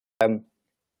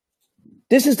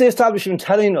This is the establishment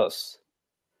telling us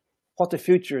what the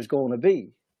future is going to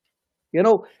be.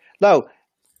 Now,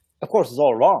 of course, it's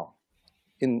all wrong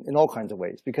in all kinds of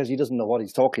ways because he doesn't know what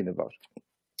he's talking about.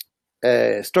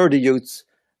 Sturdy youths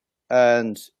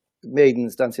and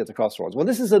maidens dancing at the crossroads. Well,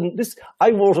 I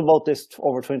wrote about this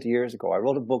over 20 years ago. I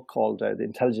wrote a book called The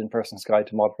Intelligent Person's Guide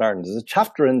to Modern Ireland. There's a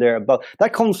chapter in there about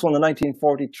that comes from the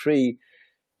 1943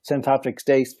 St. Patrick's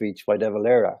Day speech by De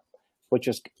Valera, which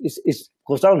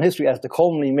goes down in history as the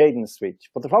comely maiden speech.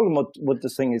 But the problem with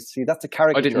this thing is, see, that's a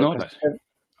caricature. I didn't know that.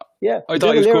 Yeah, I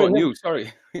thought he was quoting you.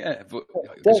 Sorry. Yeah, but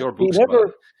it's your book.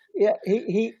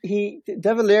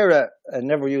 De Valera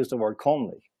never used the word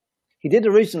comely. He did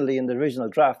originally in the original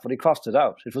draft, but he crossed it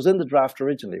out. It was in the draft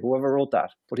originally, whoever wrote that,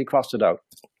 but he crossed it out.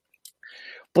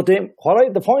 But the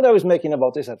point I was making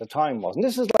about this at the time was, and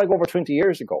this is like over 20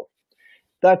 years ago,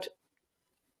 that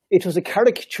it was a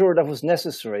caricature that was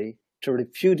necessary to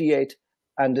repudiate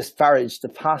and disparage the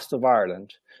past of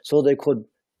Ireland so they could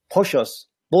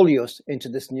bully us into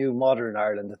this new modern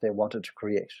Ireland that they wanted to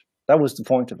create. That was the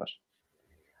point of it.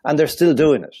 And they're still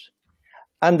doing it.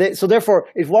 And so therefore,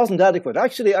 it wasn't adequate.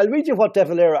 Actually, I'll read you what De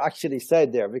Valera actually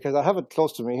said there, because I have it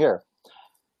close to me here.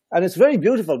 And it's very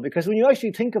beautiful, because when you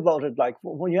actually think about it, like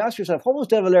when you ask yourself, what was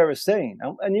De Valera saying?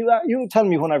 And you tell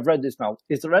me when I've read this now,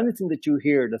 is there anything that you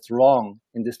hear that's wrong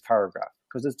in this paragraph?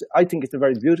 Because I think it's a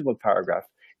very beautiful paragraph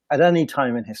at any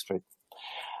time in history.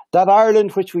 That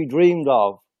Ireland which we dreamed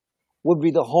of would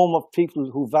be the home of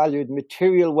people who valued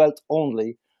material wealth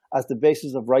only as the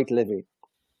basis of right living,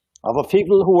 of a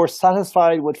people who were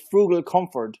satisfied with frugal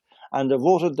comfort and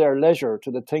devoted their leisure to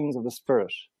the things of the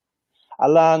spirit. A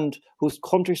land whose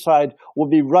countryside would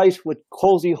be bright with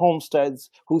cosy homesteads,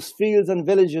 whose fields and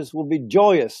villages would be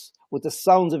joyous with the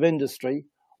sounds of industry,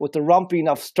 with the romping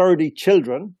of sturdy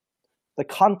children, the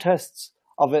contests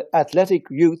of athletic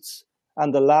youths,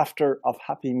 and the laughter of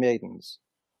happy maidens,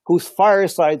 whose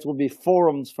firesides would be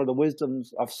forums for the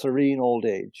wisdoms of serene old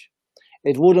age.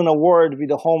 It would, in a word, be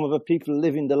the home of a people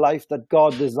living the life that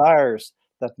God desires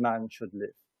that man should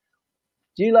live.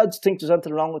 Do you lads think there's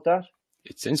anything wrong with that?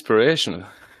 It's inspirational.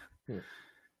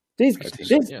 These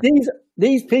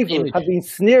people have been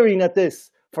sneering at this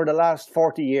for the last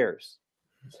 40 years.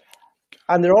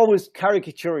 And they're always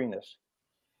caricaturing it.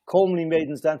 Comely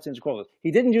maidens dancing to crossroads.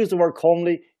 He didn't use the word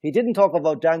comely, he didn't talk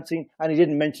about dancing, and he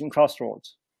didn't mention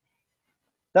crossroads.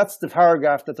 That's the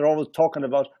paragraph that they're always talking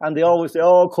about. And they always say,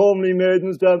 oh, comely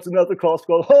maidens dancing at the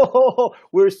crossroads. Ho, ho, ho,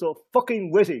 we're so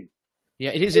fucking witty.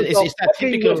 Yeah, it is. It's that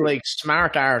typical like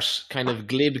smart arse kind of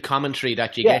glib commentary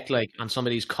that you get like on some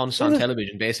of these cunts on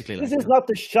television, basically. This is not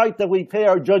the shite that we pay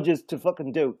our judges to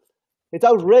fucking do. It's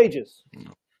outrageous.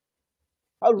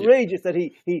 Outrageous that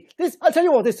this. I'll tell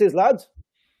you what this is, lads.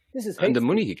 This is hate and the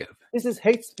money he gave. This is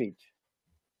hate speech.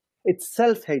 It's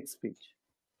self-hate speech.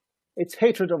 It's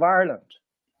hatred of Ireland.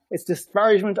 It's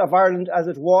disparagement of Ireland as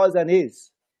it was and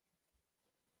is.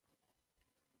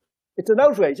 It's an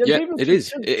outrage. And it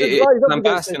is. It's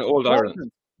lambasting old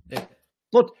Ireland. Yeah.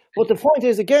 But the point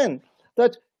is, again,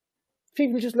 that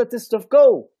people just let this stuff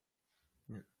go.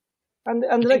 Yeah. And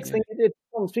the next thing it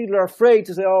comes, people are afraid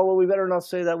to say, oh, well, we better not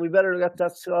say that. We better let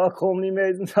that, comely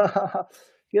maidens,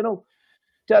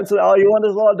 dancing. Oh, you want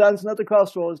us all dancing at the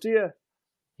crossroads, do you?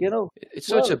 It's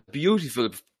such a beautiful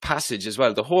passage as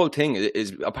well. The whole thing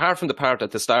is, apart from the part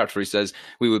at the start where he says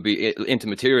we would be into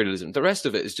materialism, the rest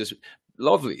of it is just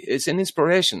lovely. It's an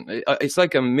inspiration. It's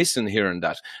like I'm missing hearing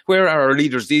that. Where are our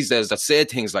leaders these days that say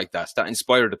things like that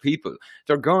inspire the people?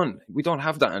 They're gone. We don't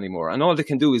have that anymore. And all they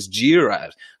can do is jeer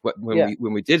at when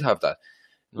we did have that.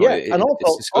 And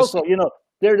also,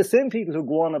 they're the same people who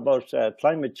go on about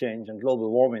climate change and global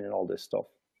warming and all this stuff.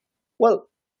 Well,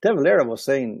 De Valera was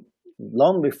saying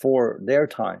long before their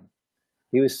time,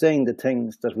 he was saying the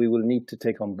things that we will need to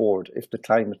take on board if the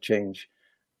climate change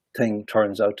thing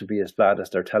turns out to be as bad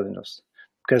as they're telling us.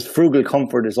 Because frugal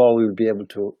comfort is all we will be able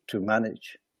to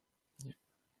manage. Yeah.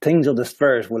 Things of the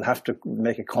spirit will have to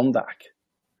make a comeback.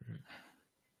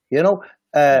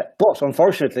 But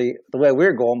unfortunately, the way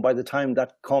we're going, by the time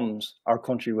that comes, our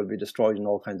country will be destroyed in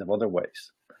all kinds of other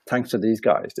ways. Thanks to these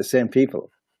guys, the same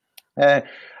people.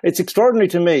 It's extraordinary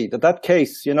to me that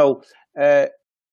case,